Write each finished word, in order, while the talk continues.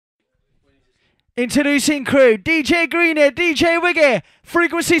Introducing crew, DJ Greenie, DJ Wiggy,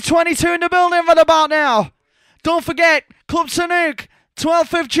 frequency 22 in the building right about now. Don't forget, Club Sanook,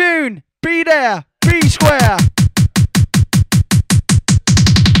 12th of June, be there, be square.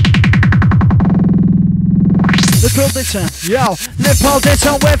 The club Denton, yo, Liverpool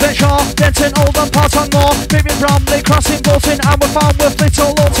Denton, Withenshaw, Denton, Oldham, Parton Moor, Vivian Bromley, Crossing Bolton, and we're found with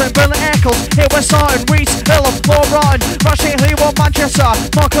Little Lawton, Burnley Eccles, here West Sarton, Reese, Hillam, Law Rotten, Rushing, Leeward, Manchester,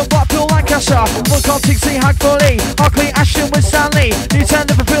 Markham, Blackpool, Lancaster, Woodcock, Tigsy, Hagthorley, Hockley, Ashton, with Stanley, Newtown,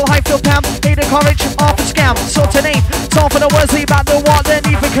 Liverpool, Highfield, Pam, Eden, College, Arthur, Scam, Sutton, Heath, Salford, and Worsley, back the what, then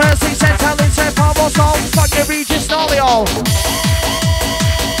even Kersley, St. Helens, St. Paul, Salt, fuck your Regis, Snarley, all.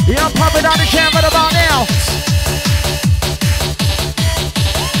 Yeah, I'm popping on the jam right about now.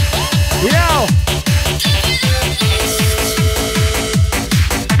 Yo!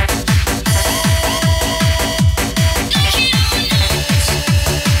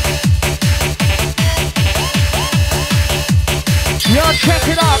 Yo, check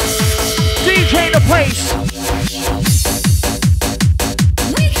it out! DJ in the place!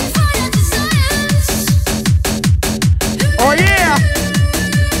 Oh yeah!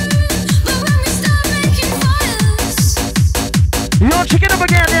 Yo, check it up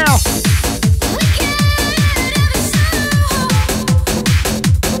again now!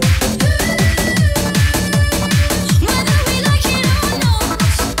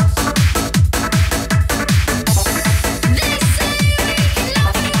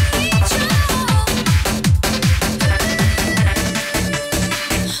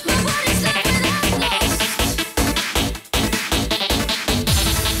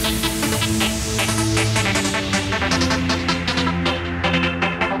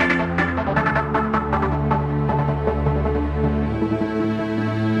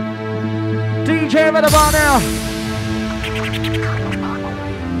 DJ right about now.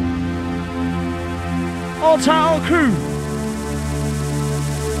 All time, all crew.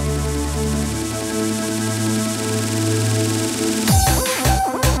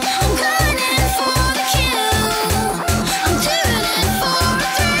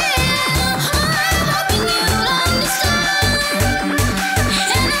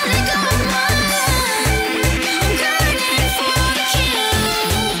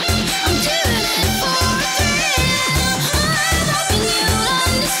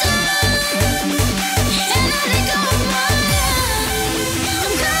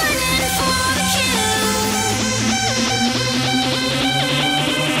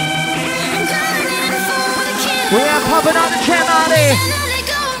 We are popping on the jam, Annie.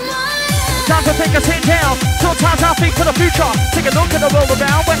 Time to take a sit down. Sometimes I think for the future. Take a look at the world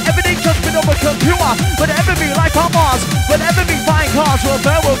around where everything's just been over computer. Would it ever be like on Mars? Would it ever be flying cars? Will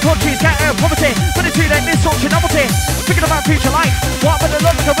third world countries get out of poverty? But it's too late, this such a novelty. Thinking about future life. What will it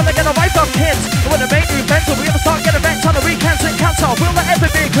look like when they get a wife of kids? Will it make new friends? Will we ever start getting events on the weekends and cancer? Will there ever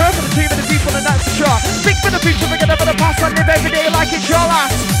be a curve for the team and the people, and that's for sure. Think for the future, forget about the past and live every day like it's your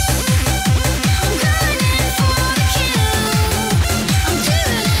last.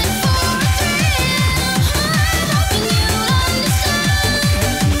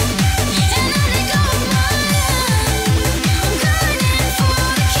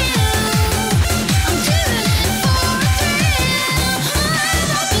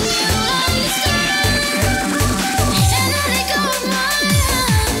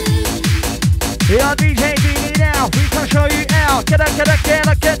 Yeah, DJ Beanie now, we can show you out. Get up, get up, get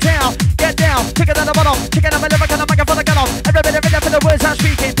up, get down, get down. Kick it at the bottom, kick it at my liver, get on my microphone, get on. Everybody, ready for the words I'm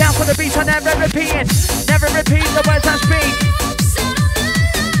speaking. Down for the beats, I never repeating. Never repeat the words I speak.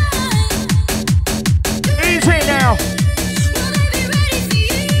 Easy now.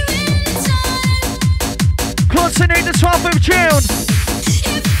 Constantly the 12th of June.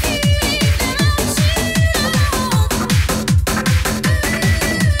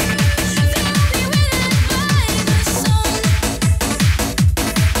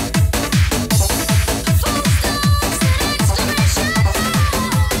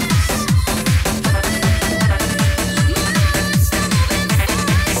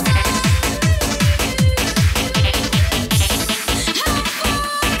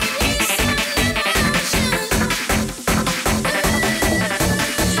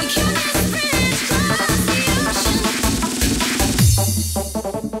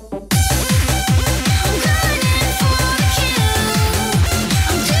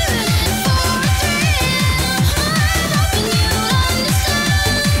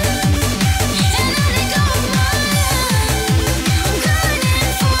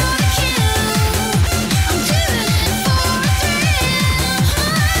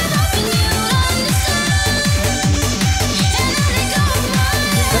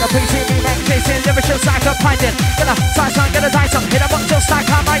 chasing, lyrics just like a finding. Gonna size on, gonna die some, hit 'em up just like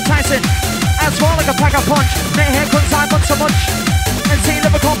I'm Mike Tyson. And swallow like a pack of punch, make here comes I want so much. And see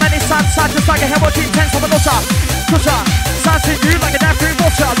lyrical many sides, just like a hell of intense from a nutter. Cutter, sounds to you like an every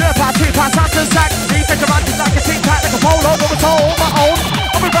water. Lure part, 2 parts, sounds to sack. Defense around just like a team tight, like a polo, over all my own.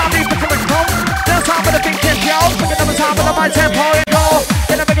 I'm around me, picking a cone. There's time for the big kiss, yo. Picking up a time for the my tempo and go.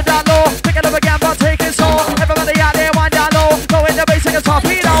 Get a bigger down low, picking up again, but taking so. Everybody out there, wind down low. Go in the base like a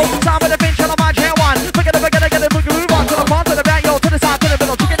torpedo. Time for the pinch on my chair one. Picking up again, get a boogie move on to the front, to the back, yo, to the side, to the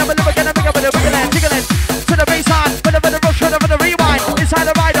middle. Picking up a little, get a bigger, with a wiggling, jiggling. To the baseline, with a rush, with a rewind. Inside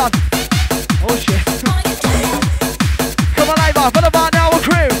the ride on. Oh shit. Come on over, for the bar now, a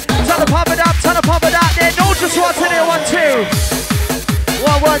crew. Turn the pump it up, there. No, just one to the 1, 2.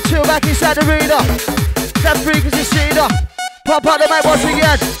 1, 1, 2, back inside the arena. That frequency cedar. Pop out the mic once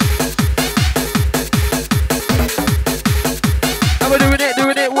again. And we're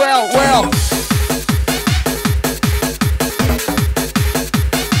doing it well.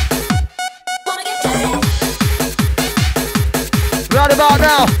 Right about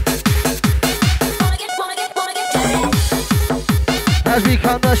now. As we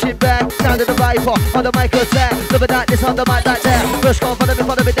come rushing back, down to the viper, on the mic attack. Never like this on the mic like that. First go,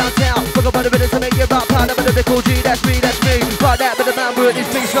 follow me downtown. Look up on the rhythm to make you rock, pound up with the cool G, that's me. Right that, but the man with his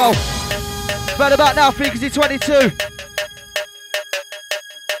piece roll. Right about now, frequency 22.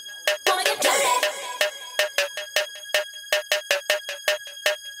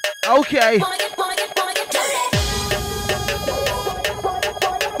 Okay.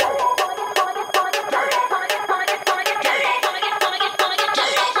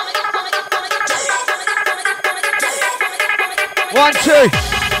 One, 2.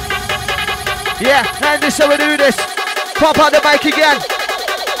 Yeah, and this how we do this. Pop out the mic again.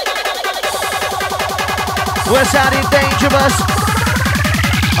 We're sounding dangerous.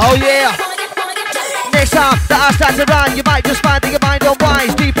 Oh yeah. Next time that I start to run, you might just find that your mind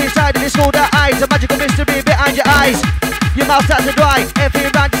unwise. Deep inside of this all that eyes, a magical mystery behind your eyes. Your mouth starts to dry,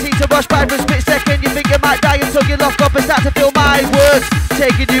 everything around you seems to rush by for a split second. You think you might die until you lock up and start to feel my words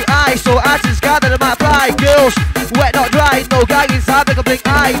taking you eyes. So I to the sky that I might fly. Girls, wet not dry, no guy inside like a blink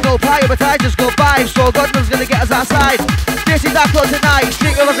eye. No prioritize, just go by. So Godman's gonna get us outside. This is our club tonight.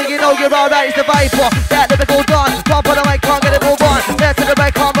 Street of us and you know you're alright, it's the viper. That lyrical done. Pop on the mic, can't get it move on. There to the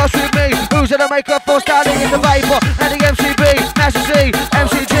mic, can't rush with me. Who's in the microphone starting in the viper? And the MCB, Master C,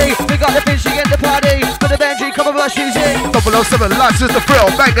 MCG. We got the finishing in the party. For the Benji, come and rush who's in. 007, lights is the thrill.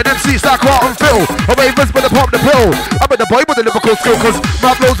 Banging MCs like Hart and Phil. A ravens but I pop the pill. I'm in the boy with the lyrical skill, cause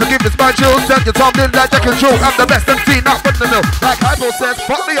my flows will give this man chills. Send your tongue in like Jack and Jill. I'm the best MC, not from the mill. Like Hypo says,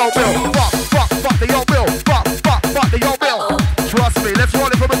 fuck the old bill. Fuck the old bill. Fuck the old bill. Trust me, let's roll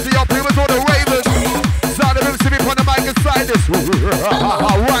it from a CRP with all the ravens. Sound of MC on the mic inside this.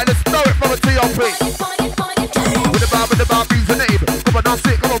 Right, let's throw it from a TRP. With the bar beats the name. Come on, not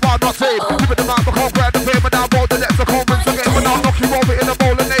sick, come on, wild, not tame. Keep it the mic, I can't grab the fame, and now roll the next, I can't rinse again. But now knock you over in a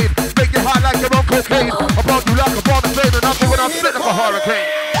bowl of name. Make you high like you're on cocaine. I brought you like a ball of flame, and I'm doing I'm sitting like a hurricane.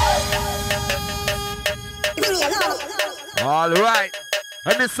 Alright.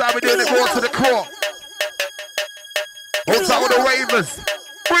 And this time we're doing it more to the core. On top of the ravers.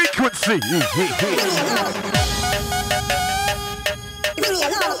 Frequency.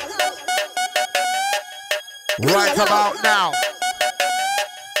 Right about now.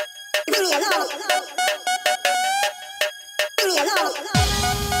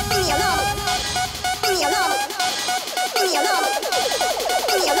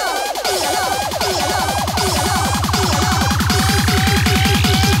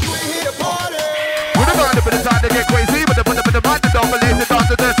 Time to get crazy, but the mind don't believe the dance,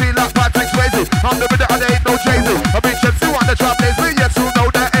 the dirty like Patrick's crazy. I'm the rhythm and there ain't no Jay-Z. I mean, Chelsea on the trap lazy. Yes, you know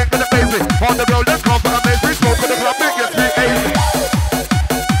that ain't gonna phase me. On the road, let's go for a maze. We smoke for the club, it gets me easy.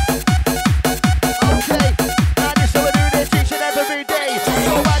 Okay, now this is how we do this each and every day.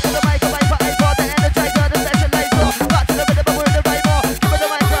 Go back to the mic, the energizer, the session laser. Back to the rhythm, but we're the right more. Give it the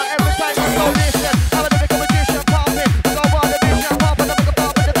mic out every time I go listen. I'm a lyrical magician, popping. Go on the vision, popping. I'm a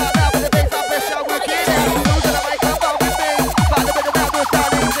popping about now with the bass, I'm fresh, I'm wicked.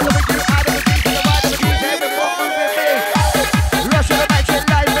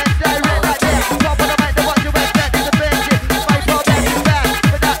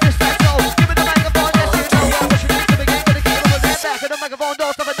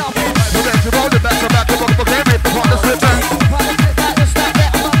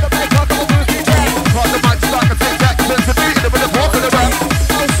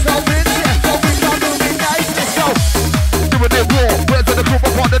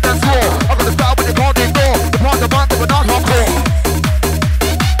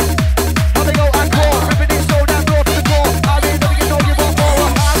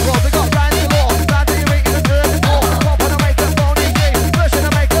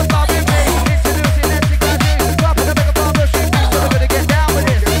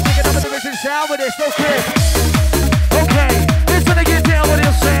 down with this, no crib. Okay, it's gonna get down with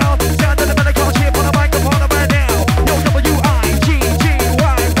this sound. Sound of the medical chip on the microphone right now. Yo,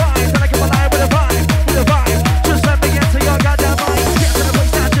 W-I-G-G-Y, then I come alive with a vibe, Just let me answer your goddamn mind. Get to the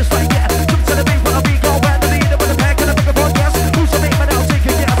place now just like that. Come to the beat when I beat go and the leader with a pack and a microphone, yes. Who's the name and I'll take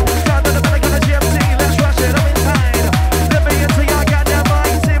a guess. Sound of the medical chip, see, let's rush it, I'm inside. Let me answer your goddamn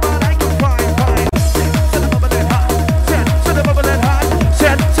mind. Say what I can find. Send the bubbling hot. Send the bubbling hot.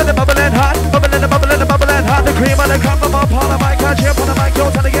 Send the bubbling hot. Bubbling hot. The cream of the cup of my part of my catch up on the mic,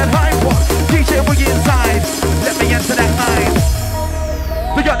 goes and I get high. DJ Wiggy inside. Let me enter that line.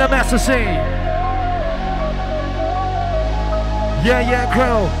 We got the master C. Yeah,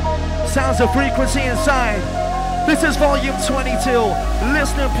 crew. Sounds of frequency inside. This is volume 22.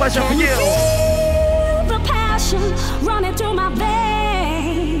 Listening pleasure for you. Feel the passion running through my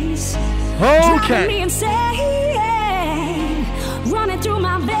veins. Okay. Driving me insane. Running through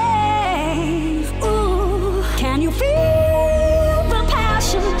my veins. Ooh, can you feel the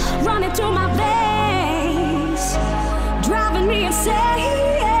passion running through my veins? Driving me insane.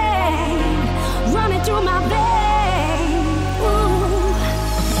 Running through my veins. Ooh.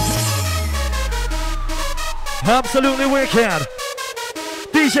 Absolutely wicked.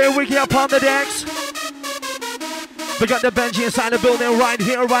 DJ Wiggy up on the decks. We got the Benji inside the building right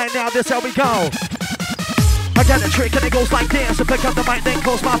here, right now. This how we go. I got a trick and it goes like this. I pick up the mic, then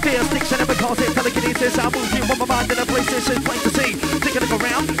close my fear. Sticks in it because it's telekinesis. I move you from my mind in a place this is plain to see. Thinking it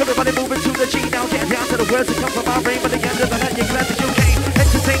around, everybody moving to the G. Now get down to the words that come from my brain. But at the end of the night, you're glad that you came.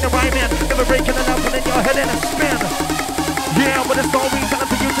 Entertain the rhyming, never breaking it up and in your head in a spin. Yeah, with a story telling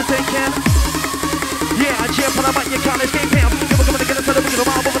for you to take in. Yeah, I jump on the mic, you can't escape him. Never coming to get into the wicked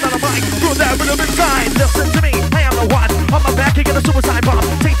around, moving on the mic. Through that rhythm inside, listen to me, I am the one. On my back, you get a suicide bomb.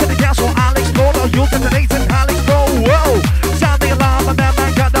 Take to the gas, so I'll explode. I'll use detonate and I'll explode. Whoa, sound the alarm, and that man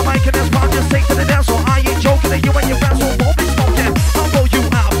got the mic in his palm. Just take to the dance, so I ain't joking. And you and your friends will both be smoking. I'll blow you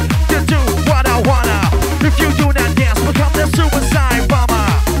out, just do what I wanna. If you do not dance, become the suicide bomber.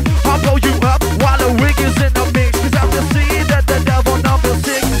 I'll blow you up while the wig is in the mix. Cause I'm the seed that the devil number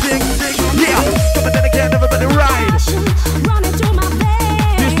 666. Yeah, coming in again, everybody ride.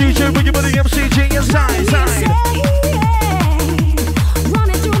 This DJ Wiggy with the MCG inside, side.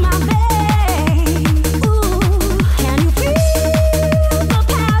 Running through my veins. Ooh, can you feel the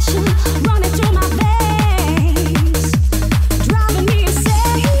passion running through my veins? Driving me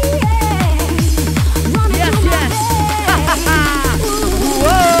insane. Running through my veins.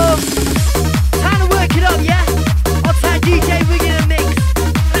 Whoa! Time to work it up, yeah? Outside DJ Wiggy in the mix.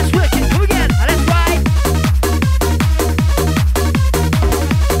 Let's work it, come again, let's ride.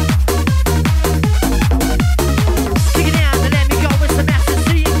 Kick it down and let me go with some master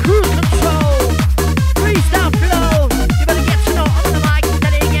C and cruise control. Freestyle flow. You better get to know I'm on the mic.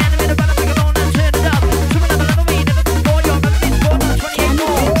 That again, I'm in the run, I'm on and turn it up. Tripping up another way, never before. You're never been born on 28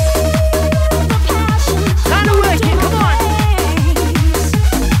 more. The passion Time to work it, come on.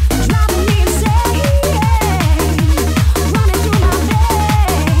 driving me insane. Running through my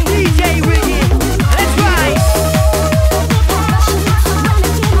veins. DJ Wiggy, let's ride.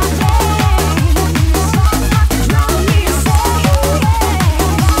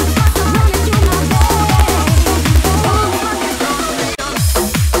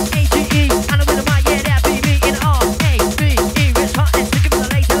 AGE, I know with the mic, yeah, that be me in R-A-B-E. It's hot and sticky with the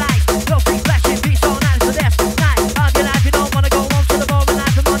laser light. Low free flashing beats all night, so that's night. Of your life, you don't wanna go on to the moment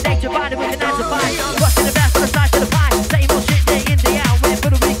life from Monday to Friday with the 9 to 5. Busting the back from the side to the pie. Same old shit day in, day out. Wait for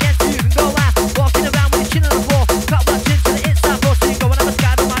the weekend so you can go out. Walking around with your chin on the floor. Cut watching to the inside floor. So you going up the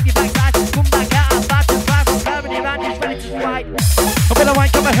sky, don't mind your backside. Come back out, 5 to 5. From gravity around, he's ready to fight. I'm gonna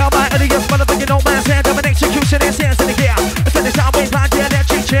wind up a hell by idiots, motherfucking old man's hand. I'm an execution and stands in the gear. I said this always blind, yeah, that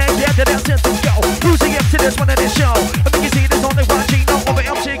cheek check, yeah, that dance to go. Losing up to this one of this show. I think you see there's only one Gino over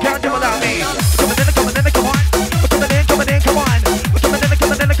MC can't do without me. We're coming in, come on. We're coming in, come on. We're coming in,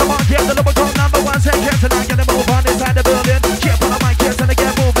 come on. Yeah, the local number one second tonight, gonna move on inside the building. Chip on the mic, yes, and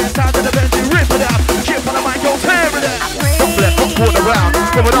again moving inside to the bench, rip it up. Chip on the mic, go tear it up. Don't let them pull around.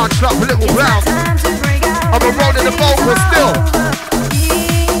 Coming on, slap a little round. I'm a rolling the vocal still.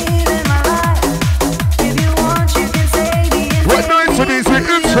 What nights are these with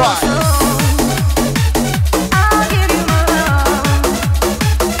inside?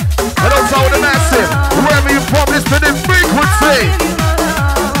 Hello, Soul and Massive. Whoever you from, listening frequency.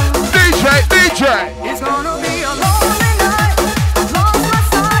 DJ. It's gonna be a lonely night. Lost my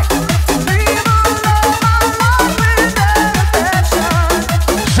sight. Leave alone my love without affection.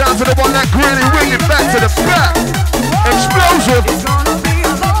 Shout to the one that really winging back to the back. Explosion. It's gonna be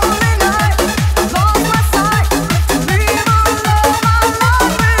a lonely night. Lost my sight. Leave alone my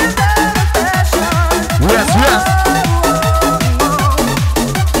love without affection.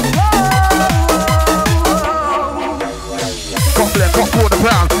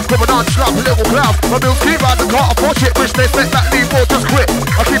 up a little cloud. My bills keep rising, can't afford shit. Wish they set that leave or just quit.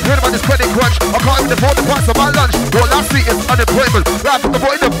 I keep hearing about this credit crunch. I can't even afford the price of my lunch. All I see is unemployment. Life at the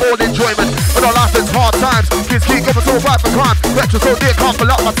void of all enjoyment. But all life is hard times. Kids keep going so right for crime. Veterans so dear, can't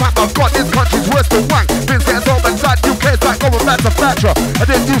fill up my time. I've got this country's worse than wank. Things getting so inside. UK's like going back to Thatcher. I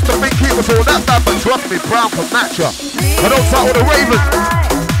didn't used to think he was all that bad, but trust me, Brown can match ya. I don't start with the Ravens.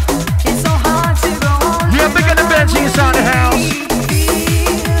 Yeah, big in the Benji inside the house.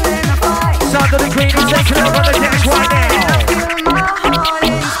 Sound of the Queen is taking over the dance right now.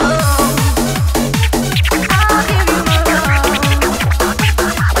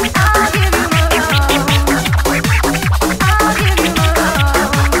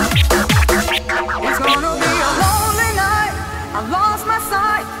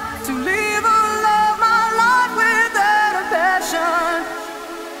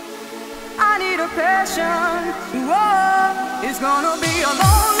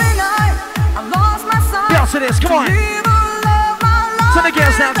 To this, come on. So the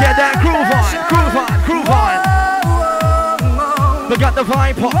girls now get that groove on, groove on, groove on. We got the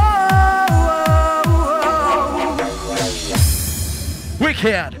vibe pop.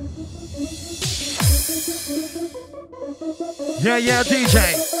 Wicked. Yeah, DJ.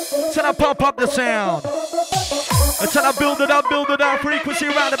 Tell I pump up the sound. Tell I build it up, frequency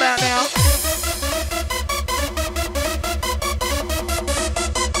roundabout now.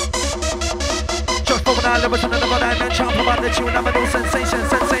 When I live with another dimension, provide that you never know sensation.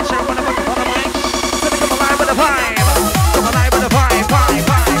 When I fuck up on the mic, let me come alive with the vibe. Come alive with the vibe, vibe.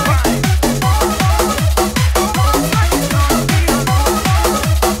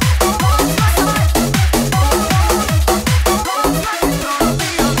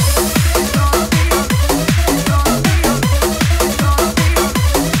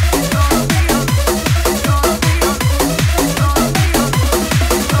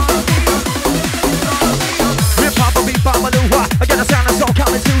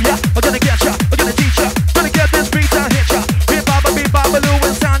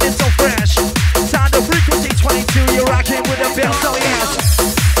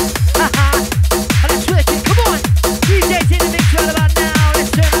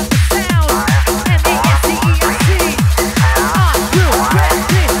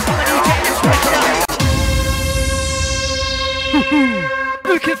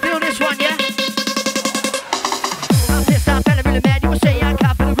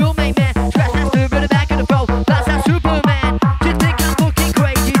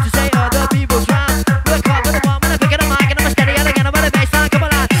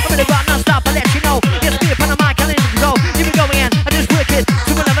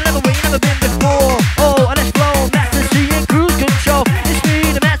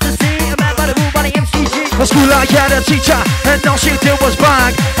 Teacher, and all she did was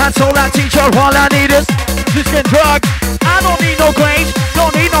brag. I told that teacher all I need is this get drugged. I don't need no grades,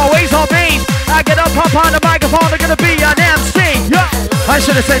 don't need no A's or B's. I get up on the microphone, I'm gonna be an MC. Yeah. I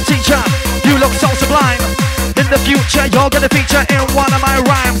should have said, teacher, you look so sublime. In the future, you're gonna feature in one of my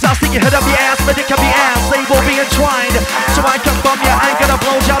rhymes. I'll stick your head up your ass, but it can be ass. They will be entwined, so I can bump your and gonna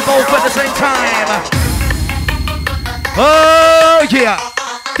blow you both at the same time. Oh yeah,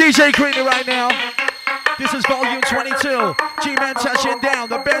 DJ Creedy right now. This is volume 22. G-Man touching down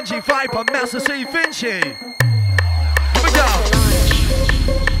the Benji Viper, Master C Vinci. Here we go.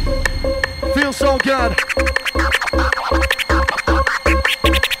 Feels so good.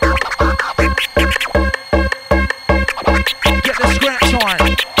 Get the scratch on.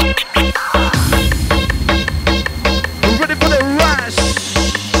 We're ready for the rush.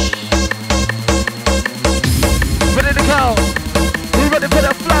 Ready to go. We're ready for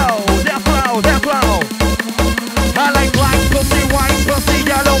the flow. That flow, that flow. I like black pussy, white pussy,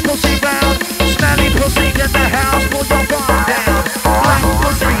 yellow pussy, brown. Smelly pussy, get the house, pull your bomb down. Black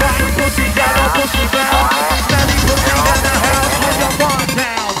pussy, white pussy, yellow pussy, brown.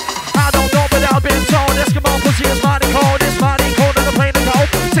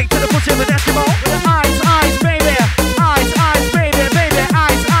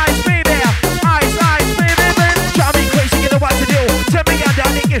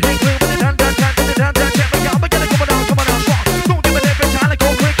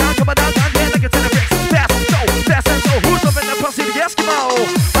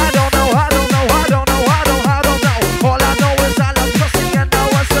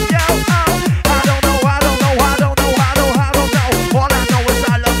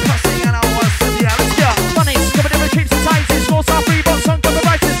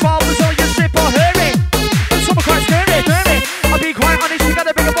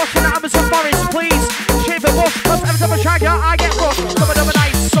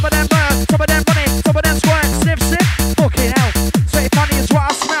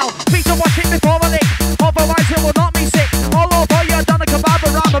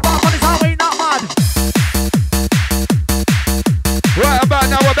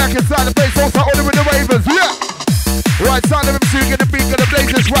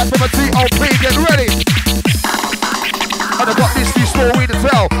 right from a T.O.P. Get ready. And I got this new story to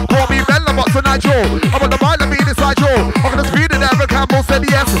tell. Call me Mel, I'm up to Nigel. I'm on the mind of me inside Joe. I'm gonna speed it there, Campbell said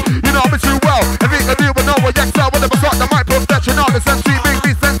yes. You know me too well. Everything I do, but no one yet tell. When I start the mic, professional, the MC make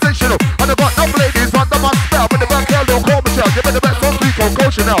me sensational. And I got no ladies under my spell. When the back hell, don't call Michelle. Give me the best on Rico,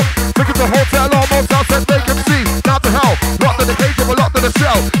 Coach Chanel. Look at the hotel, almost house, and they can see. Down to hell, locked in the cage, or locked in the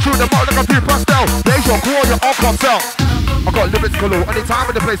cell. Shoot them out like a few pastel. They shall call your all comes out. I got lyrics galore, anytime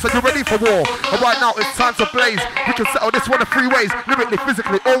in the place, so you ready for war? And right now it's time to blaze. We can settle this one in 3 ways, lyrically,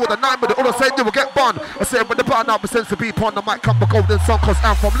 physically, all with a 9 with it. All I say, you will get bun. I said, when the bar now presents to be upon the mic, come the golden song, cause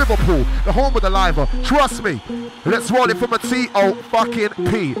I'm from Liverpool, the home of the liver. Trust me, let's roll it from a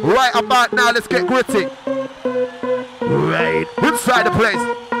T.O.P. Right about now, let's get gritty. Right inside the place.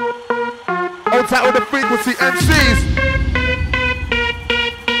 On tight with the frequency MCs.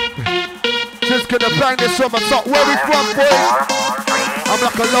 Just gonna bang this from the top. Where we from, boys? I'm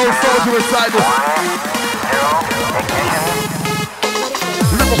like a low soldier inside this.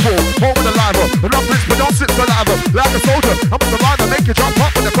 Liverpool, home of the liver. And I'm rich, but don't sit saliva. Like a soldier, I'm a survivor. Make you jump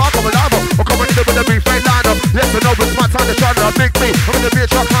up when the clock of a lava. I'm coming in with a brief fade liner. Yes, I know it's my time to try to big me. I'm gonna be a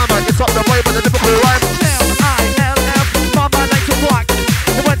truck hammer. It's up the way with the Liverpool rhyme. L-I-L-F, my mind like to block.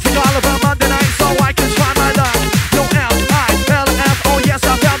 I went to Oliver Monday night so I can try my luck. Yo, L-I-L-F, oh yes,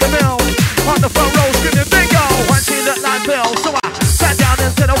 I found the mill. On the front row, screaming bingo, when she looked like Bill. So I sat down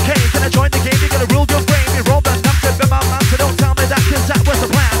and said, okay, can I join the game? You're gonna rule your brain. You roll the nuts and my mouth, so don't tell me that, cause that was the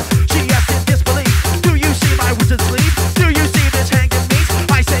plan. She asked in disbelief, do you see my wizard sleeve? Do you see this hanging meat?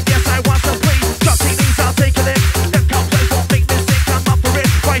 I said, yes, I want some, please. Just see these, I'll take a lick. Them complex won't make me sick, I'm up for it.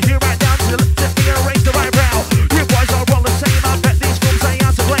 Right here, right down to the lip, me and raise the eyebrow. You boys are all the same, I bet these fools ain't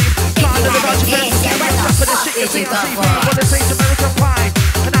out to blame. Trying to live out your best, you ain't up for this shit, you see on TV. Well, this ain't American Pie,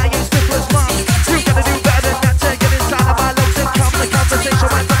 and I ain't stiff as mom. You gotta do better than that to get inside of my legs and come. The conversation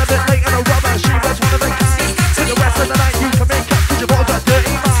went on a bit late and a rubber. She was one of a kind. For the rest of the night, you can make up to your boys got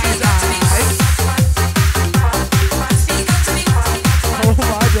dirty minds. Oh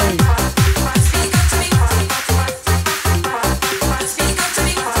my days. Oh my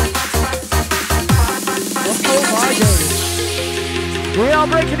days. We are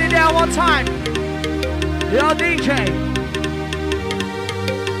breaking it down one time. Yo, DJ.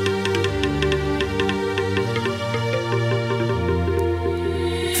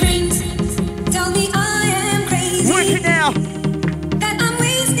 Tell me I am crazy. Work it now. That I'm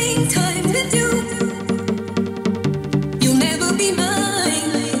wasting time with you. You'll never be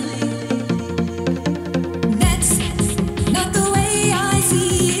mine. That's not the way I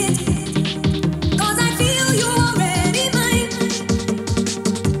see it. Cause I feel you're already mine.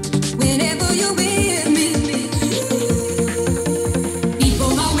 Whenever you're with me.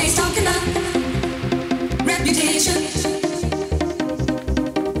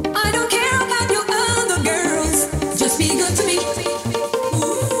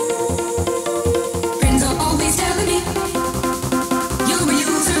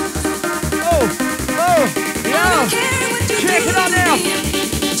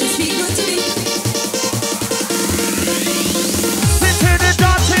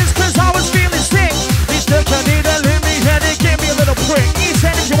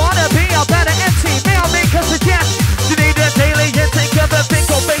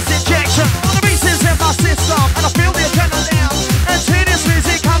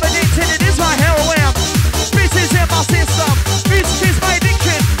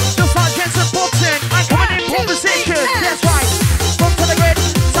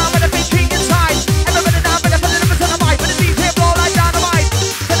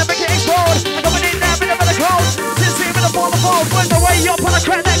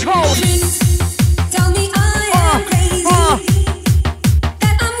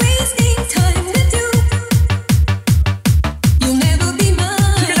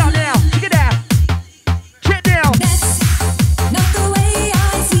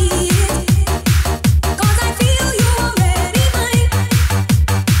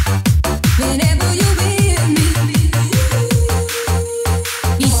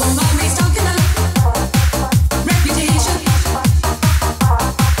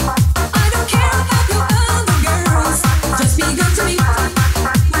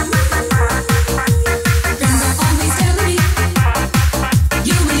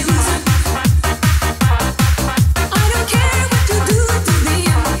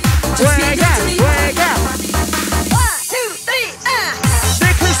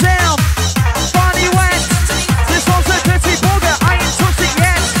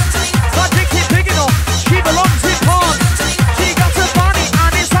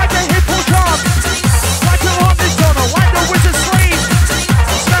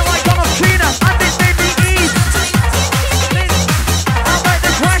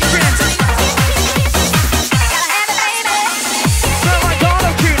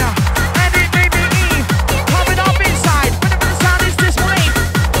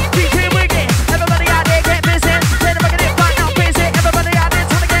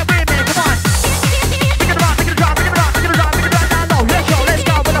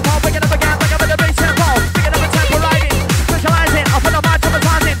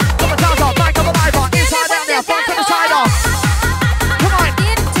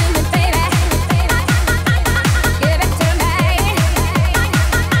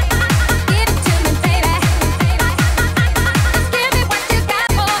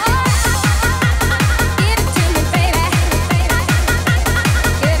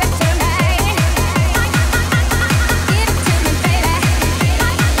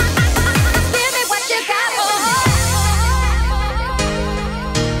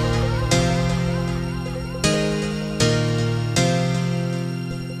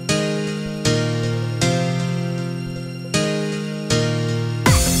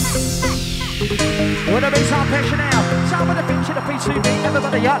 combination now. Sound with the beat to the P2B.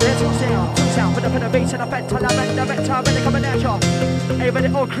 Everybody out there, talk sound. Talk sound with the beat and the vent. And the vent, the vent, the vent, combination. Everybody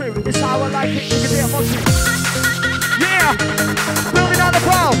all crew, this is how I like it. You can do it, want to. Yeah! Building on the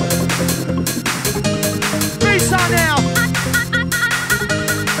pole. Beats on now.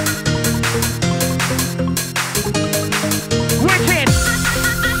 Wicked.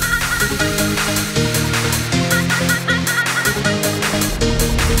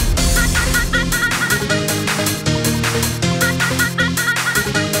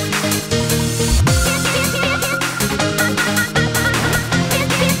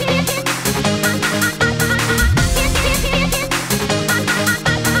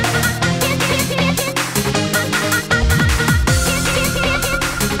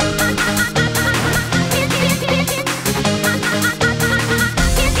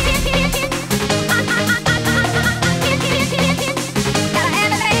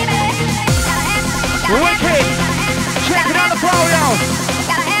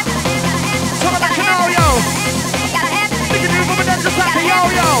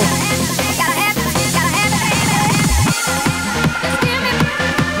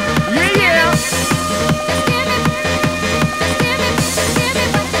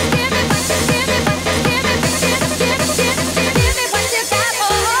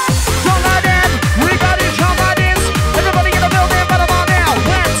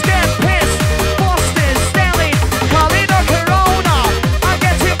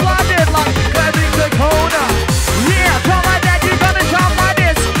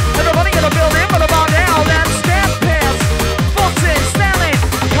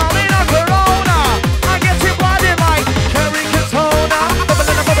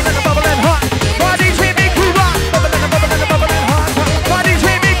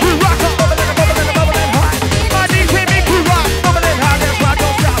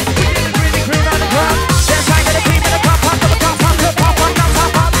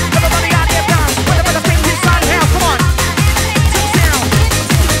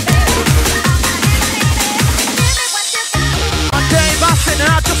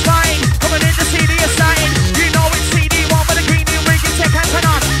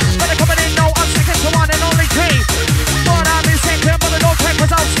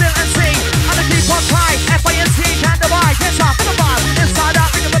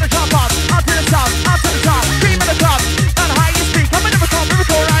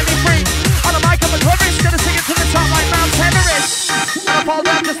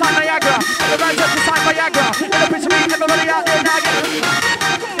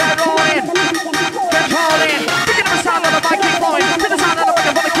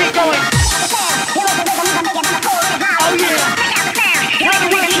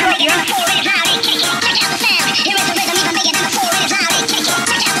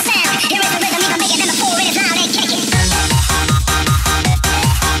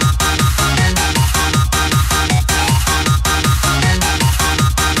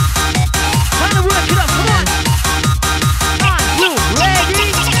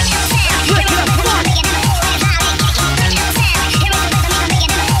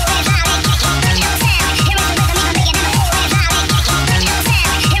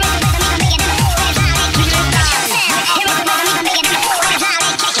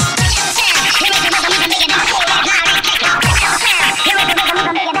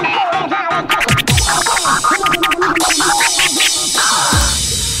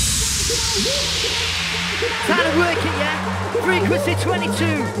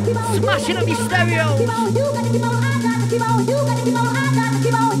 Smashing up your stereos.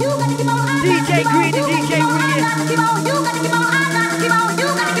 DJ Green and DJ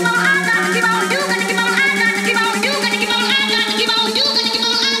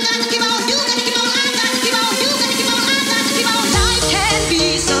Life can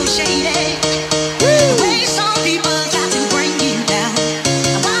be so shady. The way some people got to bring you down.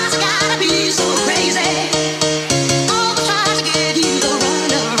 Why's it gotta be so crazy? All the time to give you the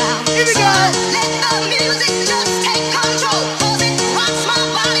runaround. Here we So go. let the music just take control. 'Cause it rocks my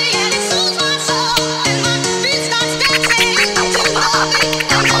body and it soothes my soul. And my feet starts dancing to the beat.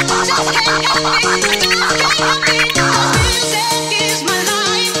 And I just can't help it. I just can't help it. 'Cause music is my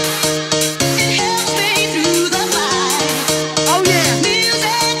life. It helps me through the fight. Oh yeah.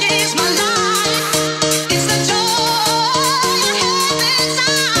 Music is my life.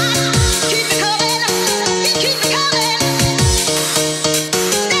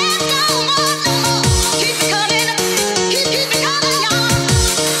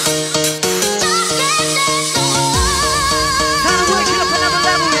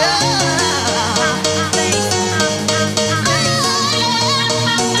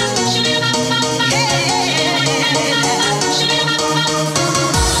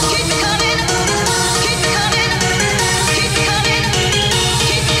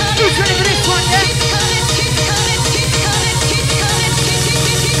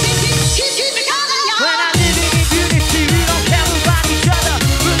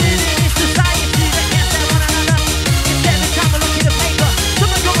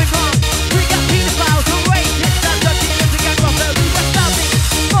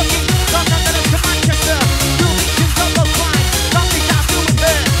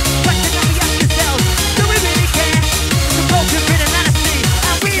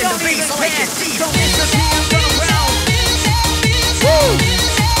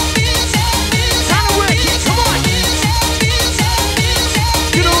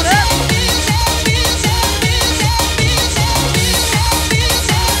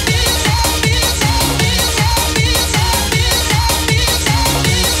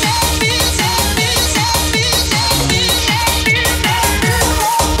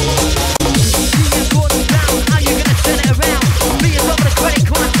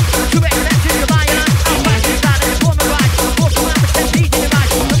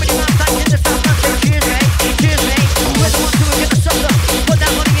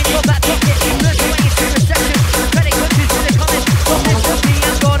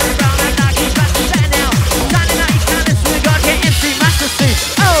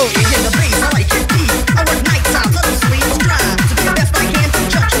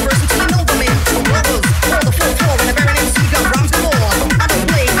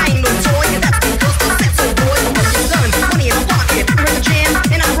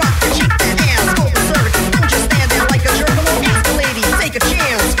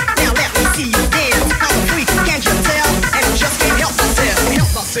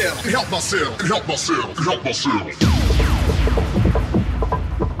 myself, and help myself, and help myself.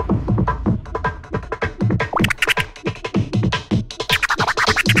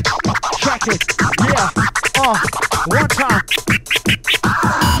 Track it, yeah, one time.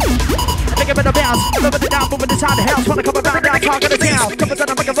 Think about the bounce, moving it down, moving inside the house. Wanna come around now, talking the town. Coming down,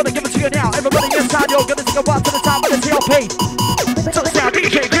 I'm gonna give it to you now. Everybody inside, you're gonna take a walk to the top of the TLP. Touchdown,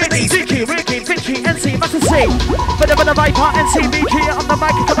 DJ, Gritty, Ziki, Ricky, Vinci, NC, Master C. Whenever the Viper, NC, VK on the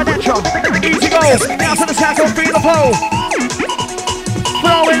mic, coming at you. Easy go, now to the sound, go feel the flow.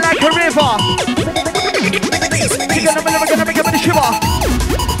 Flowing like a river. You're gonna make a bit of shiver.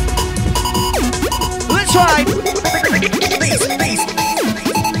 Let's ride.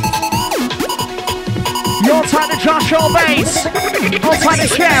 Your time to Josh your bass. Your time to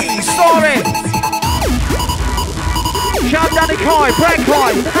Chef, Story. Shout down the Koi, Brad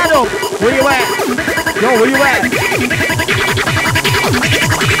Koi, Adam, where you at? Yo, where you at?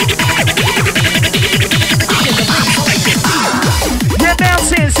 Yeah,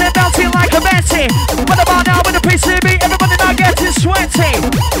 bouncing like a Betty. What about now with the PCB? Everybody now getting sweaty.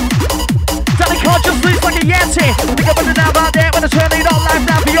 Danny Card just looks like a Yeti. Think about it now out there when I turn it on live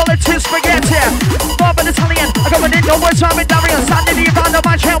now. Violet is spaghetti. Bob and Italian. I got my no words time in Darian. Standing here around the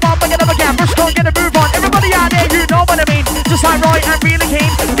my chair while I'm again. Brush can't get a move on. Everybody out there, you know what I mean. Just like Roy and really keen.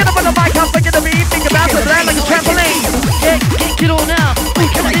 Get up on the mic, I'm thinking of me. Think about it there like a trampoline. Yeah, get on now. We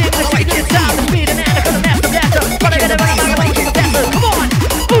can live in the quick style. The speed and the gonna master blaster. But I gotta run like a faster. Come on,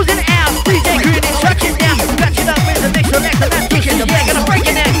 who's in the house? DJ Green is touching down. Back it up with the mix select and that's pushing. Yeah, gonna break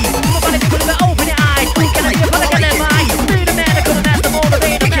it in. Open your eyes, we can have your public and mind. Be the man, gonna master more than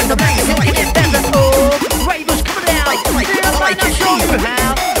the master black is making it better. Oh, Ravens coming out. They'll might not show you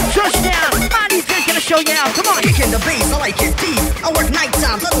how. Touchdown, my DJ's gonna show you out. Come on. Kicking the bass, I like it deep. I work night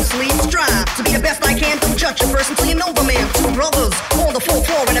times, I don't sleep. Strive to be the best I can. Don't judge a person till you know the man. Two brothers on the full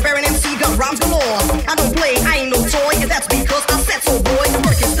floor and a Baron MC got rhymes galore. I don't play, I ain't no toy, and that's because I said so, boy. The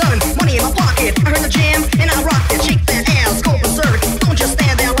work is done, money in my pocket. I heard the jam and I rocked it. Shake that ass, go berserk. Don't just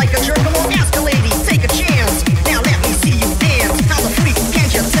stand there like a jerk. Come on, ask a lady, take a chance. Now let me see you dance. How the freak,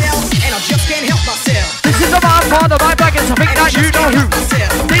 can't you tell? And I just can't help myself. This is the man for the right back, and I think that you know who.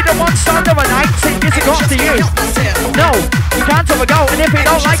 Need the one stand of a night, sing this it got to you. No, you can't have a go, and if you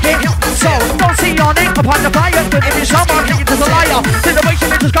don't like it, so don't see on it upon the fire. But if it's someone, think it is a liar. See the way she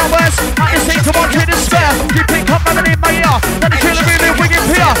just got worse. I just seem to watch it in despair. You pick up running in my ear, then the killer really wing it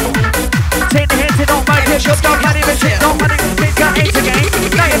here. Take the hint, don't mind it, just don't mind it, shit, don't mind it, think got eight again.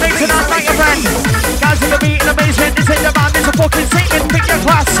 Now you're making out like a friend. Guys in the beat in the basement, this ain't the man, it's a fucking statement. Pick your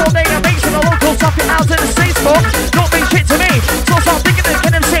class, so they are making the local stuff in house in the streets for. Don't mean shit to me, so start thinking of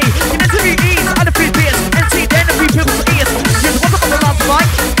NMC. You need to be ease and the free beers, and see then the free people's ears. Just what's up on the lads mic,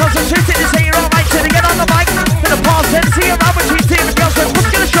 concentrating to say you're alright, till they get on the mic. Then the pause, then see around with cheese team and girls, when push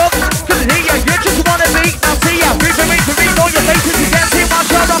get a shove. Couldn't hear ya, you just wanna be, now see ya. Breathe and read all your faces, you can't see one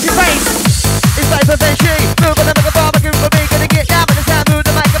shot off your face. It's like a she, move on the barbecue for me, gonna get down with the sound, move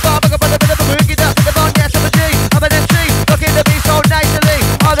the microphone, I'm gonna put a bit of a boogie down to the bone, yes I'm a G, I'm an MC, looking to be so nicely,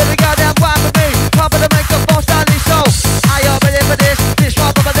 all that we got down wine with me, pump on the microphone, stylish so, I already for this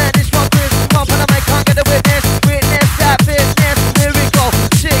one, but then this one, this pump on the mic, can't get a witness that business, miracle,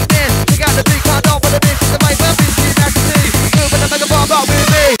 sickness, you got the big one, don't wanna miss the right weapon, see that's the thing, move on the microphone, rock with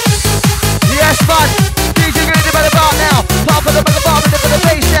me, yes man, DJ Green, you better bar now, pump on the microphone, with the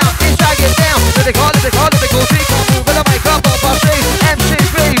bass down, inside get down. They call it, they go see, move with the microphone, boss C,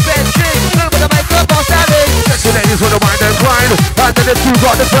 MC3, Ben C, move with the microphone, savage. Sexy ladies wanna wind and grind, and then the two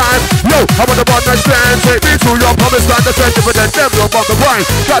got the time. Yo, I wanna one night stand, take me to your promised land, the center for the devil on the grind.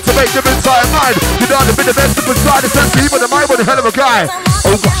 Got to make them inside mine. You know to be the best of the side, it's MC, but the mind, what a hell of a guy.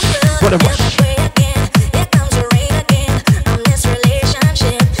 Oh gosh, what a rush.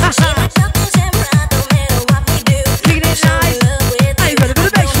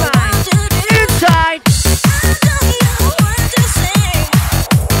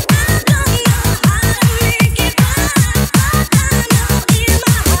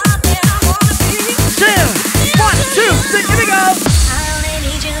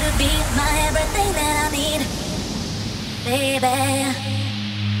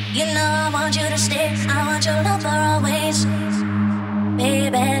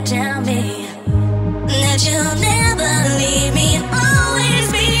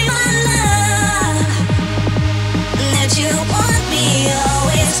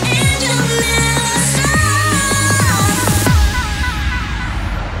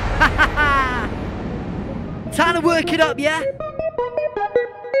 Time to work it up, yeah?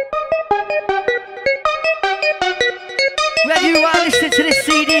 Whether you are listening to this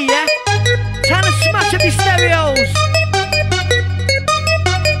CD, yeah? Time to smash up your stereos.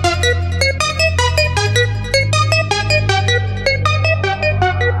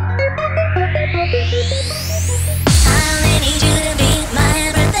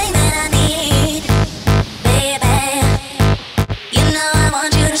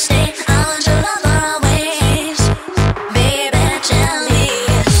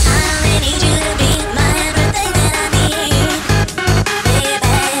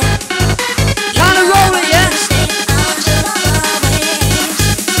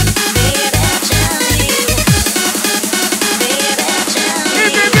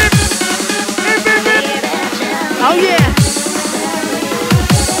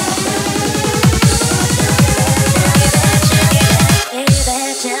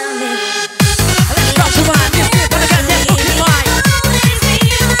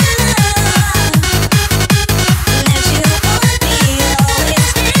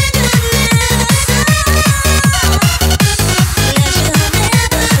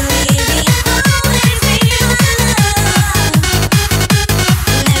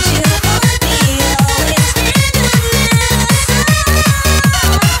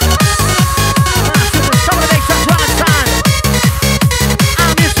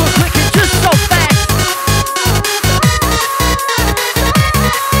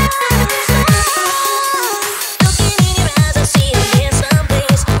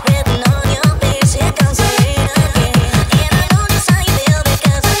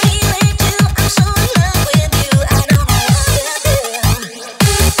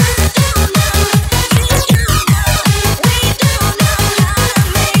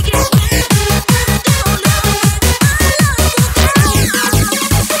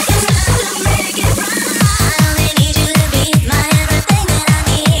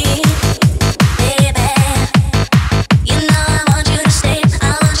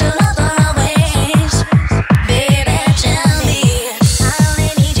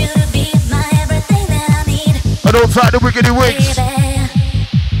 outside the wiggity wings. Baby,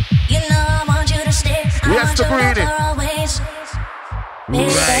 you know I want you to stay. I Yes, want the you greedy. for always.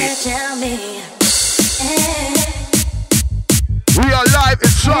 Baby, Right. tell me. We are live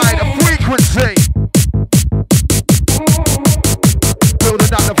inside a frequency.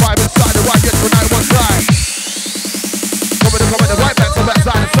 Building up the vibe inside the right, yes, tonight one time. Coming the right back to back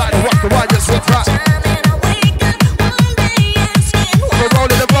side to side, and watch the right, yes, one time. We're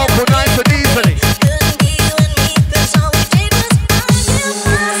rolling the vocal nice and easily.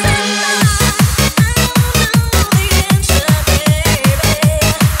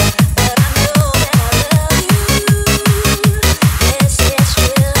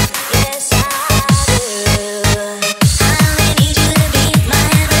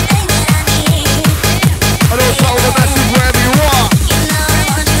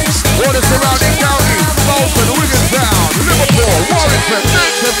 Surrounding counties, Bolton, Wiggintown, Liverpool, Warrington,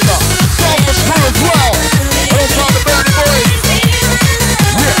 Manchester, Salford crew as well. And also the Burning Boys.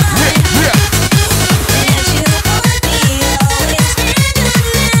 Yeah.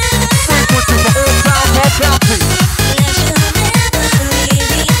 Frequency for all towns, all counties.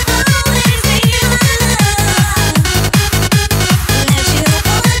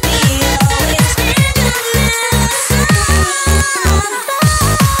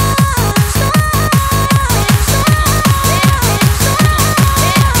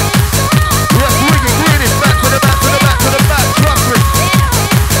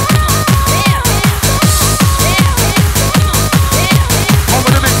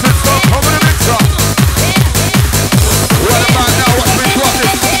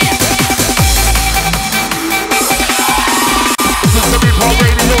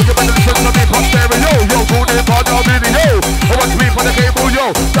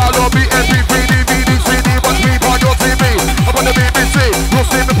 Download me MP3, DVD, CD, watch me on your TV. Up on the BBC, you'll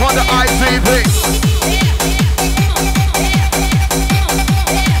see me on the ITV.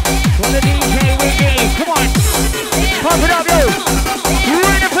 From the DJ Wiggy, come on, pump it up, yo.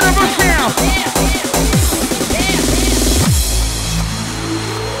 Ready for the rush now.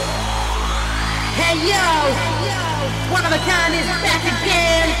 Hey yo, one of a kind is back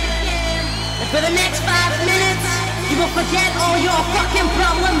again. And for the next 5 minutes, you will forget all your fucking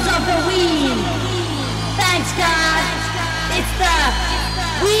problems of the weed. Thanks, God. It's the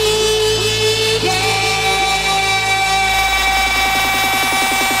weekend.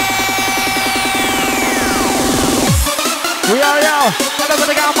 We are now.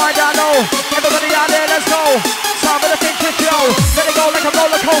 Everybody got my down low. Everybody out there, let's go. Time for the thing to flow. Let it go like a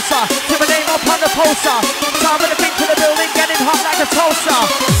roller coaster. Put my name up on the poster. Time for the thing to the building, getting hot like a toaster.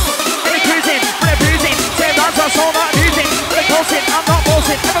 And it's cruising, we're abusing. Same dance, I'm so not amusing. We're coasting, I'm not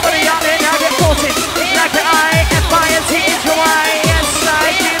boasting. Everybody out there now get forcing. Like the I-F-I-N-T-H-O-I. Yes, I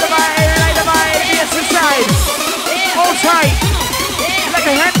feel the vibe, like the vibe, yes, inside. Hold tight, like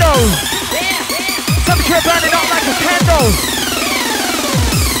a handle. Something you're burning up like a candle.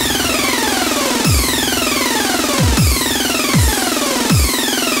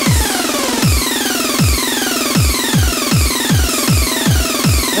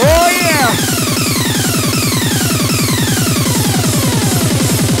 Oh yeah!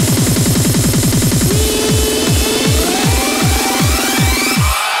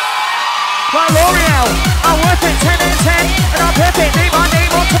 Well, L'Oreal, I'm worth it 10 and 10, and I'm perfect. Name my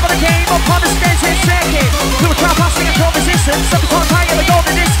name on top of the game, upon the stage circuit. To a crowd passing and control resistance, some can't high in the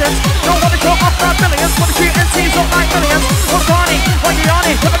golden distance. Don't want to show off 5 millions, want to shoot and teams up like millions. What's running? When you're on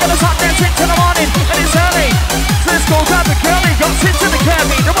it, never gonna stop dancing till the morning, and it's early. So let's go grab the curly, got sit to the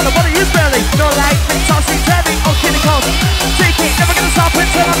curvy. No one nobody is barely, no light, it's all sweet turvy. Oh, kidding cold, take it, never gonna stop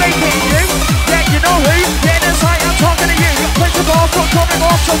until I make it. You, yeah, you know who? Yeah, that's right, I'm talking to you. Got plenty of balls, don't call me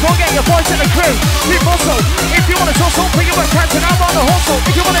off, so go get your boys in the crew. Keep muscle, if you wanna tussle, put your work hands and I'm on the hustle.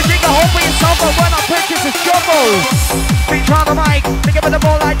 If you wanna dig a hole for yourself, but when I purchase a shovel. Beat on the mic, think of the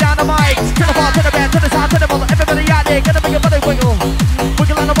ball like down the mic. To the bar, to the bed, to the side, to the ball. Everybody out there, gonna make your body wiggle.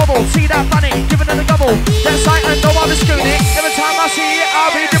 Wiggle on the bubble, see that money, giving it a gobble. That's right, I know I'm screwing it. Every time I see it,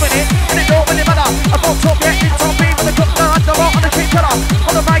 I'll be doing it. And it don't really matter. I fucked up yet, it's on me with the cook, the rock on the tree cutter.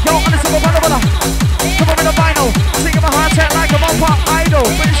 On the mic, on the silver banner. Come on with the vinyl, singing my heart out like a one-part idol.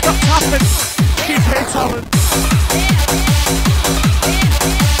 British got talent, keep it talent.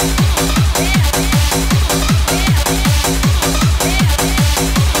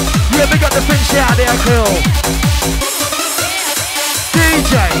 Yeah, we got the Finch out there, cool.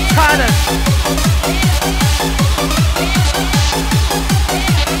 DJ Talent.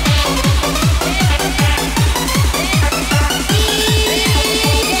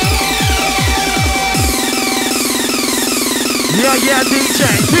 Yeah, DJ.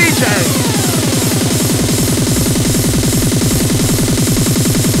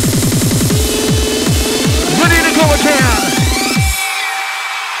 can.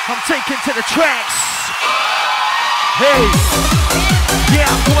 I'm taking to the tracks. Hey, yeah,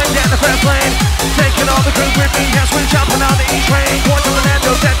 I'm going down the fast lane, taking all the crew with me as we're jumping on the E-train, going to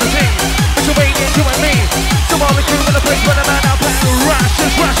Orlando, Texas. It's a waiting, you and me. So all the crew in the place, but the man out there, rush,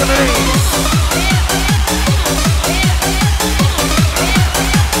 just rush on the knee.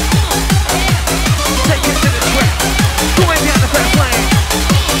 Take it to the track, going down the fast lane.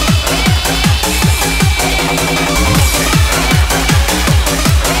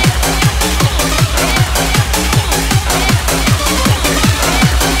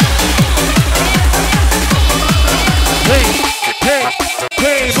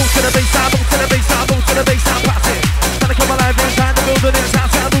 Hey, move to the baseline, move to the baseline, move to the baseline, pass it. Trying to come alive inside the building,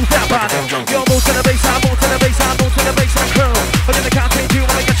 inside town, move that body. Yo, move to the baseline, move to the baseline, move to the baseline, crew. But then I can't take you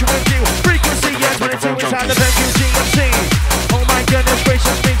when I get you in view. Frequency, yeah, 22 inside the venue, GMC. Oh my goodness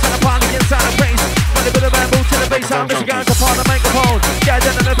gracious, me to the party inside the place. When the bit of man, move to the baseline, Mr. Guys upon the microphone. Yeah,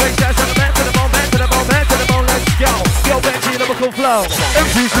 down in the place, that's on the man, to the moment, to the moment, to the moment, let's go. Yo, Benji, lyrical flow.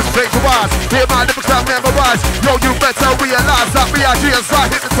 MC's just play for us. Hear my lyrics and memorize. Yo, you better realize that B.I.G. and start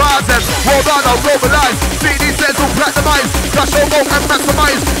hypnotize them. Roll down, I'll globalize. CD says will platinize. Flash your mode and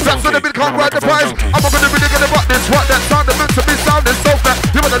maximize. That's when the bill can't ride the price. I'm not gonna really gonna rock this. What that sound, the meant to be sounding so fat.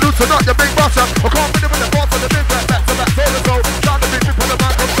 You wanna lose or not, you big buster. I can't really with the boss of the big back to back, so to so. Sound the big people, the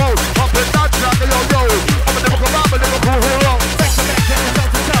microphone. Up and down, track the yo-yo. I'm a lyrical rap, a lyrical hero. Back to back, and toe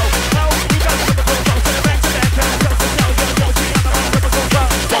to toe. Oh, we got the lyrical flow, so the back to back, and toe to toe. Yo, yo, see, I'm a lyrical flow.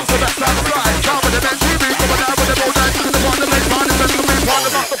 Box the back, sound the right. Sound with the men, TV, coming out with the road, and to the part of the place, part of the place, part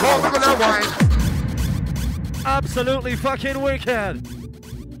of the call, we're gonna wine. Absolutely fucking wicked.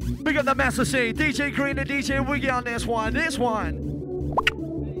 We got the Master C, DJ Green and DJ Wiggy on this one. This one.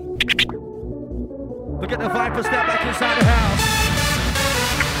 We get the Viper step back inside the house.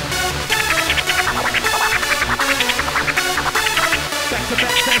 Back to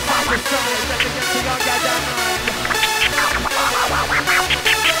back, step side to side. Let me get to young guy down the line.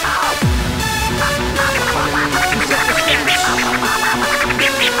 You set the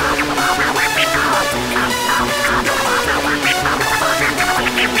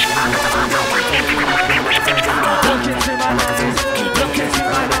Look into my eyes, look into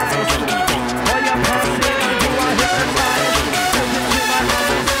my eyes. While you're passing, you are hypnotized. Look into my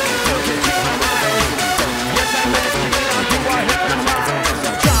eyes, look into my eyes. Yes, I'm meditating, you are hypnotized.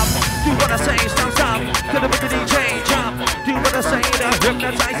 Jump, do what I say, stop, stop. To the with the DJ, jump, do what I say. The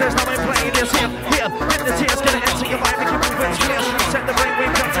hypnotizers, now I'm playing this hip, in the tears, gonna enter your mind, make you move and clear. Set the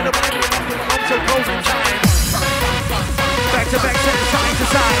brainwave down to the mind, and I'm gonna home till closing time. Back to back, side to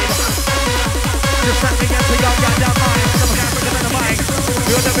side. Just let me into your goddamn mind. Some can't bring them in the mic.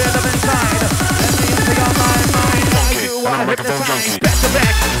 You're the rhythm inside. Let me into your mind. You are hypnotized. Back to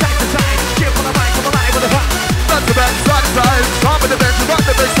back, side to side. Cheer for the mic, come alive with a hot. Back to back, side to side. Top of the bench, rock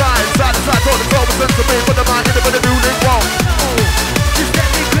the baseline. Side to side, throw the flow, sense to me. Put the mind in it with a new link wall. Just let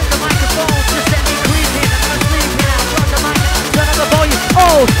me grip the microphone. Just let me creep in. I'm not sleeping. I'll run the mic. Turn up the volume.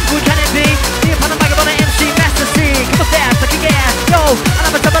 Oh, who can it be? Me upon the microphone, the MC Master C. Come on fast, like a gas. Yo, and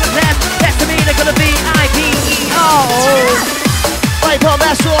I'm a double class. That's to me, they're gonna be IPEO. Right, Paul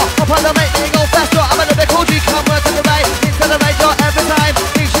Master, up on the mic, they go faster. I'm a little bit cool, come right to the right. Into the right door every time.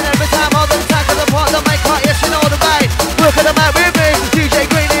 Each and every time, all the time, cause I'm part of the mic, yes, you know the right. Look at the mic with me, DJ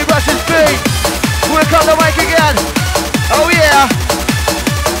Green, he rushes speed. Work on the mic again. Oh yeah.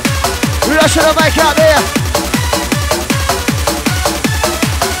 Rushing the mic out there.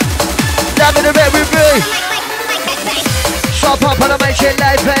 Damn it a bit with me. Shop up on the mic, shit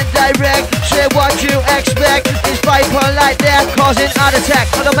live and direct. Say what you expect. It's Viper like that, causing heart attack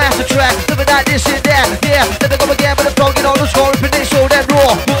on the master track. Living like this and that, yeah. Let me go again with the phone, get on the score, and finish all that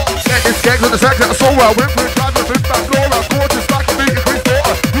raw. Get this gang on the track that I saw well. Went for a drive, but moved back Laura. Gorgeous like a meat, increased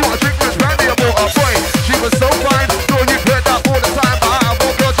water. You want to drink this brandy or water? Boy, she was so fine. Know you've heard that all the time, but I have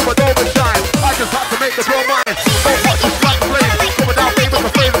more girls who would overshine. I just had to make the girl mine. So much just like a flame. Coming down, baby, my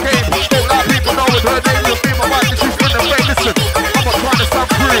favorite game. Don't let people know with her name. You'll be my wife, and she's in the way. Listen, I'm not trying to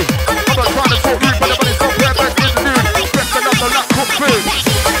sound free. I'm not trying to talk rude, but everybody's so perfect in the nude. Dressing up the lap, cook food.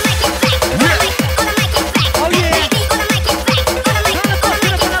 Yeah. Oh yeah.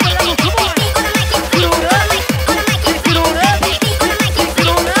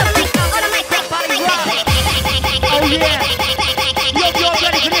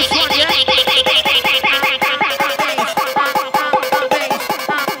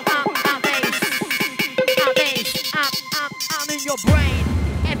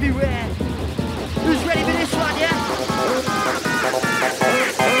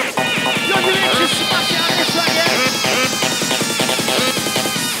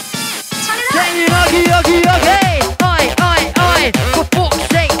 Okay.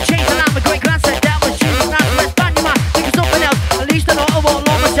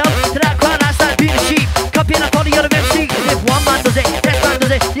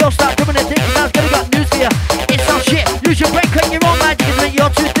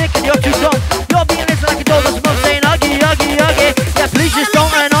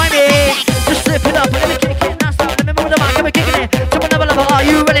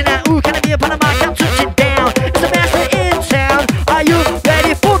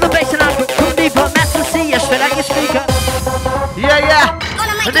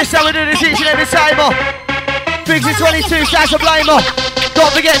 This how we do this each and every time. Briggs is 22, starts to blame. Don't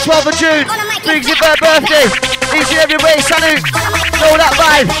forget 12th of June. Briggs' birthday. Each and every way, salute. Know that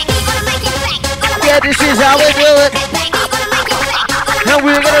vibe. Yeah, this is how we do it. And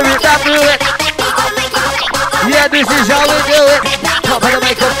we're gonna rip that through it. Yeah, this is how we do it. Top of the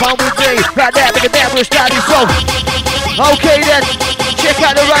makeup fun with me. Right there, with the band, we're starting so. Okay then, check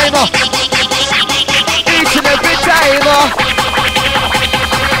out the rhymer. Each and every time.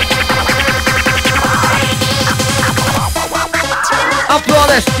 I'm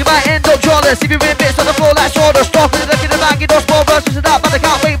flawless, you might end up jawless if you win bits on the floor like sawdust. Stop and look in the bag, you know small verses of that, but I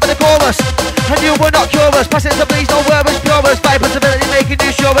can't wait for the chorus. And you were not curious, passing to please, no words, purest. By possibility, making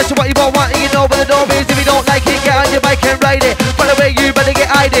you sure as to what you won't want, and you know where the door is. If you don't like it, get on your bike and ride it. By the way, you better get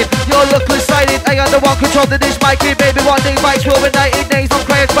hiding. Your look was sighted, I am the one controlling this mic. Baby, one day bikes will be nighted. Names on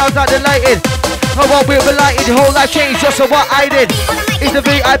crying, crowds not delighted. I won't be delighted, your whole life changed just for what I did. It's the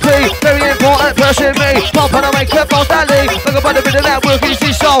VIP, very important person me. Pump on the mic, clip on Stanley. Look up on the bit of that work, you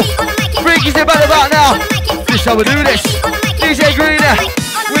see so. Freaky's in about now. This how we do this. DJ Greener,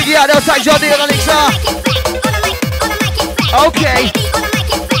 Wiggy out, they'll take Johnny on the XR. Okay.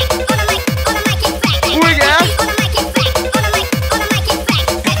 Wiggy.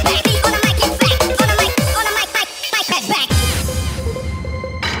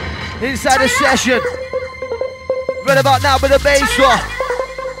 Inside the session. Right about now with the bass drop.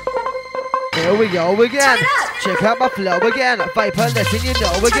 Here we go again. Check out my flow again. Viper letting you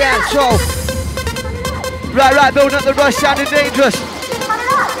know again. So, right, building up the rush, sounding dangerous.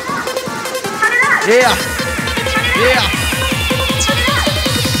 Yeah.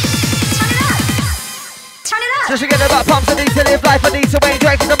 Just forget about pumps, I need to live life, I need to wait,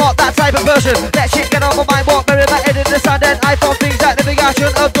 drinking, I'm not that type of person. Let shit get on my mind, walk, bury my head in the sand, and I thought things that the big I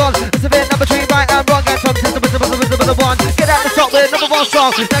shouldn't have done. It's a bit number between right and wrong, and some system with the one. Get out the top with number one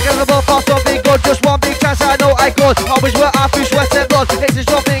song. Now get the ball for something good, just one big chance, I know I could. Always work hard through sweat and blood, it's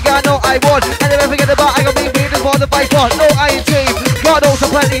just something I know I would. And never forget about, I got me reading for the fight on. No I ain't team, God knows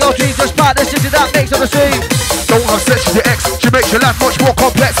I'm plenty of dreams, just part the shit that makes on the scene. Don't have sex with your ex, she makes your life much more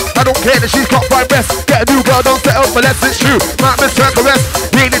complex. I don't care that she's got fine rest. Get a new girl, don't settle for less, it's true. Might miss her caress.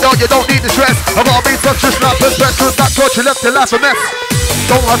 Really don't, you don't need the stress. I gotta be such a snap and stress, cause that girl, she left your life a mess.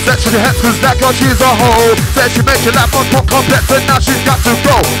 Don't have sex with your ex, cause that girl, she's a hoe. Said she makes your life much more complex, and now she's got to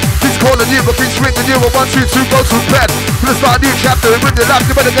go. She's calling you, but she's ringing you, and wants you to go to bed. Let's start a new chapter, and when your life,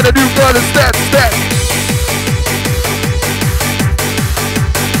 you better get a new girl instead.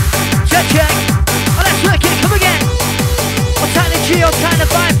 Check. Oh, let's work it, come again. On time to G, on time to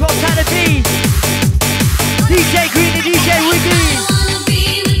vibe, on time to D. DJ Green and DJ Wiggy.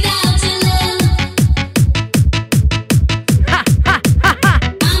 Ha, ha, ha, ha.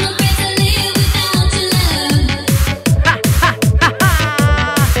 Ha, ha, ha, ha.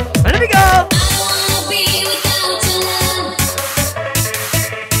 And here we go.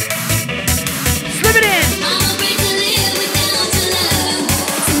 Slip it in.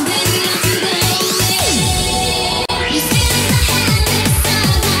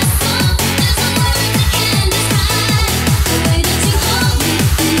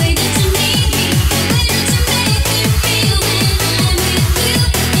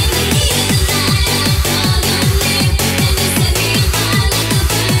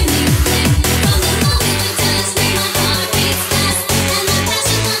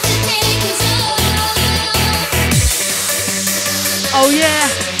 Oh yeah.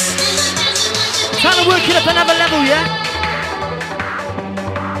 Trying to work it up another level, yeah?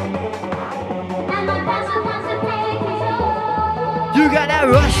 You got that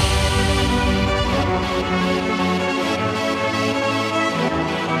rush.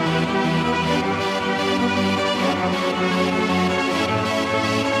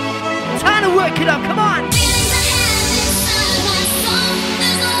 Time to work it up, come on.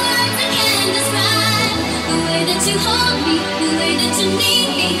 That you hold me, the way that you need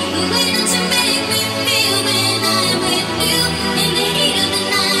me, the way that you make me feel when I'm with you. In the heat of the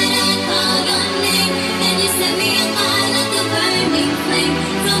night, I call your name, and you set me on fire like a burning flame.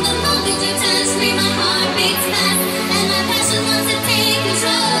 From the moment you touch me, my heart beats fast, and my passion wants to take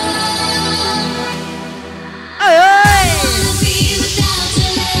control. Hey, hey. I wanna be without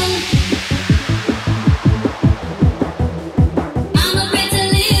your love. I'm afraid to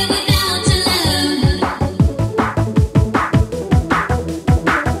live without your love.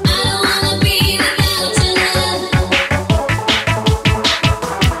 I don't wanna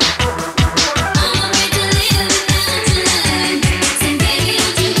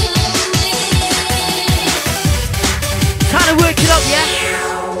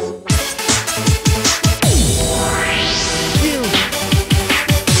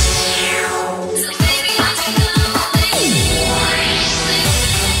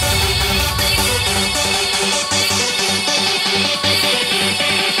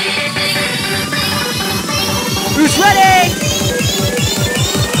ready?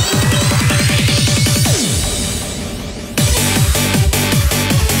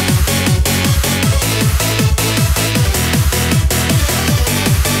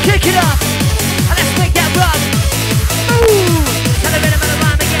 Kick it up, and let's make that run. Ooh, tell a bit about the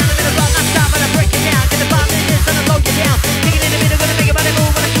rhyme again, a bit of run, not stop, and I break it down. Get the bomb in this, and I blow you down. Kick it in the middle, gonna make your body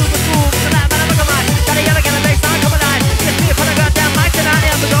move, and I shoot with smooth. It's a line, man, I'm a command. Gotta yell again, a bass line, come alive. Let's see if I got down mic tonight,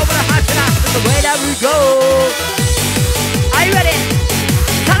 and we'll go with a high tonight. It's the way that we go. Are you ready?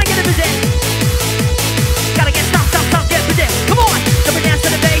 Time to get in position. Gotta get stop, get position. Come on, jump it down to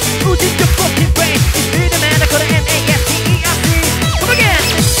the bass. Who's in your fucking brain? It's me, the man, I call it M-A-S-T-E-R-C. Come again.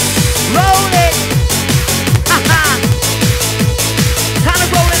 Roll it! Ha-ha! Time to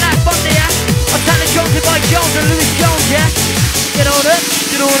roll it like thunder, yeah? I'm time to Jones it by Jones and Louis Jones, yeah? Get on it,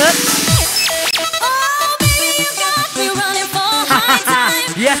 get on it. Oh, baby, you got me running for high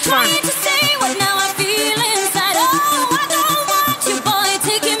time. Yes, man. Trying to say what now I feel inside. Oh, I don't want you, boy,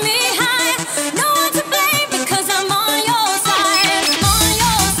 taking me high. No one to blame because I'm on your side. On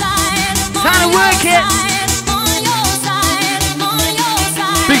your side. Time to work it. On your side. On your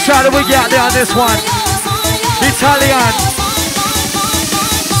side. Big shout out to Wiggy out there on this one. Italian.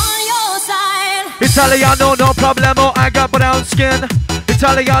 Italiano, no problemo, I got brown skin.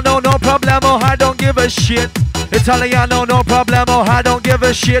 Italiano, no problemo, I don't give a shit. Italiano, no problemo, I don't give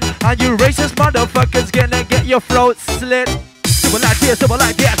a shit. And you racist motherfuckers gonna get your throat slit. Simple like this, simple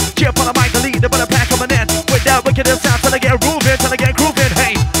like that. Cheer for the mic, the lead, the pack coming in. With that wicked sound till I get grooving, till I get grooving.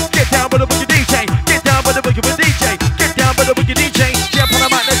 Hey, get down with the wicked DJ, get down with the wicked DJ, get down with the wicked DJ. Cheer for the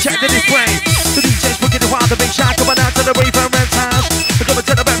mic, let's check the display. The DJ's wicked wild, the big shot coming out to the rave and house. We're coming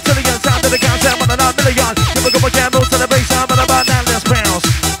to the back till the sound of the count, down 1 million. Here we go again, move to the bass, I'm about 9 less pounds.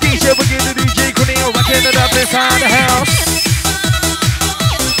 DJ wicked, the DJ Cornel, rocking it up inside the house.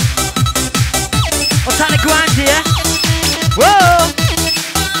 I'm trying to grind here. Whoa!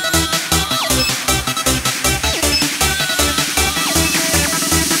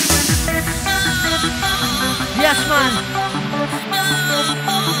 Yes, man.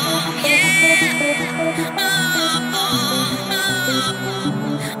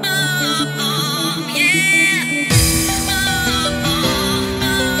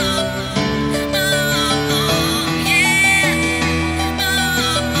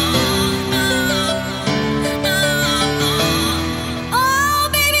 Oh,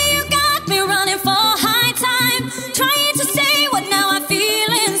 baby, you got me running for high time. Trying to say what now I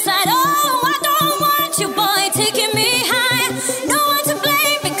feel inside. Oh, I don't want you, boy, taking me high. No one to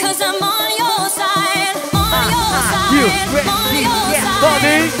blame because I'm on your side. On your side. You On ready? your Yeah, side.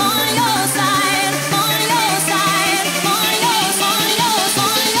 Bobby. On your side. On your side.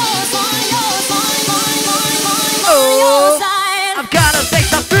 On your side. I've got a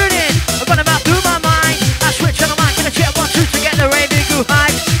face I'm burning. I'm running out through my mind. I switch on the mic and I check 1, 2 to get the raving good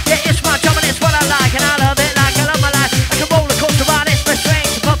hype. Yeah, it's my job and it's what I like, and I love it like I love my life. Like a roller coaster ride, it's my train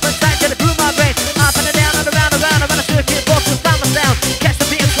to pump and side, get it through my brain. Up and down and around, around a circuit, both to find my sound. Catch the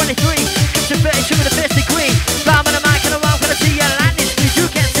beat of 23, catch the 32 in the first degree. Rhyme on the mic and around, gonna see ya lightning speed. You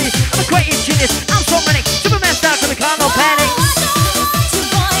can't see, I'm a great genius. I'm so manic, Superman style, gonna call no panic.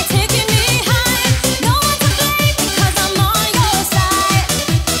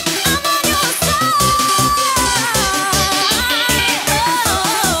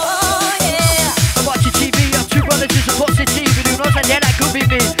 I'm watching TV, I'm 2 brothers who support the TV. Who knows that, yeah, that could be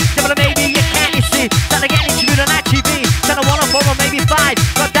me. Devil maybe you can't, you see. Trying to get interviewed on that TV. Trying to 1 or 4 or maybe 5.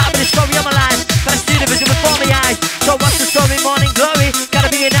 Got that with the story of my life. But I see the vision before my eyes. So what's the story, morning glory? Gotta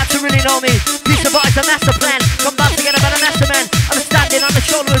be in that to really know me. Piece of art, a master plan. Come back together by the master man. I'm standing on the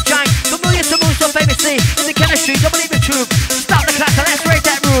shoulder of giant. Familiar to move so famously. In the chemistry, don't believe the truth. Start the class and let's raise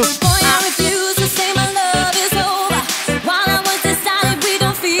that roof. Boy, I refuse to say my love is over. While I was decided we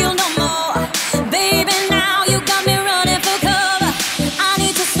don't feel no more. Baby, now you got me running for cover. I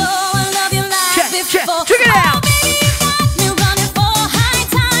need to slow and love you like before. Check it out. Oh, baby, you got me running for high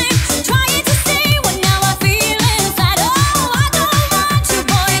time. Trying to say what now I feel inside. Oh, I don't want you,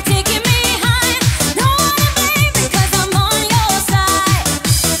 boy, taking me high. No one to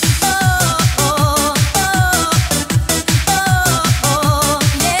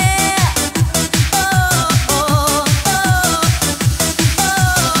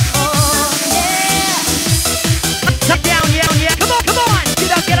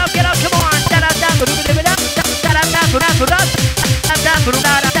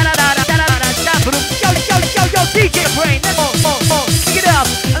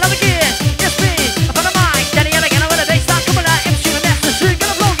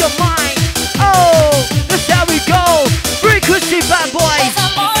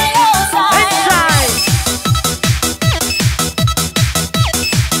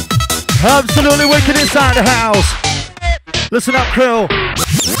Absolutely wicked inside the house. Listen up, crew.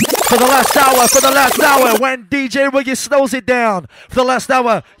 For the last hour, when DJ Wiggy slows it down. For the last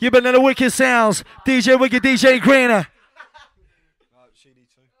hour, you've been in the wicked sounds. DJ Wiggy, DJ Greener.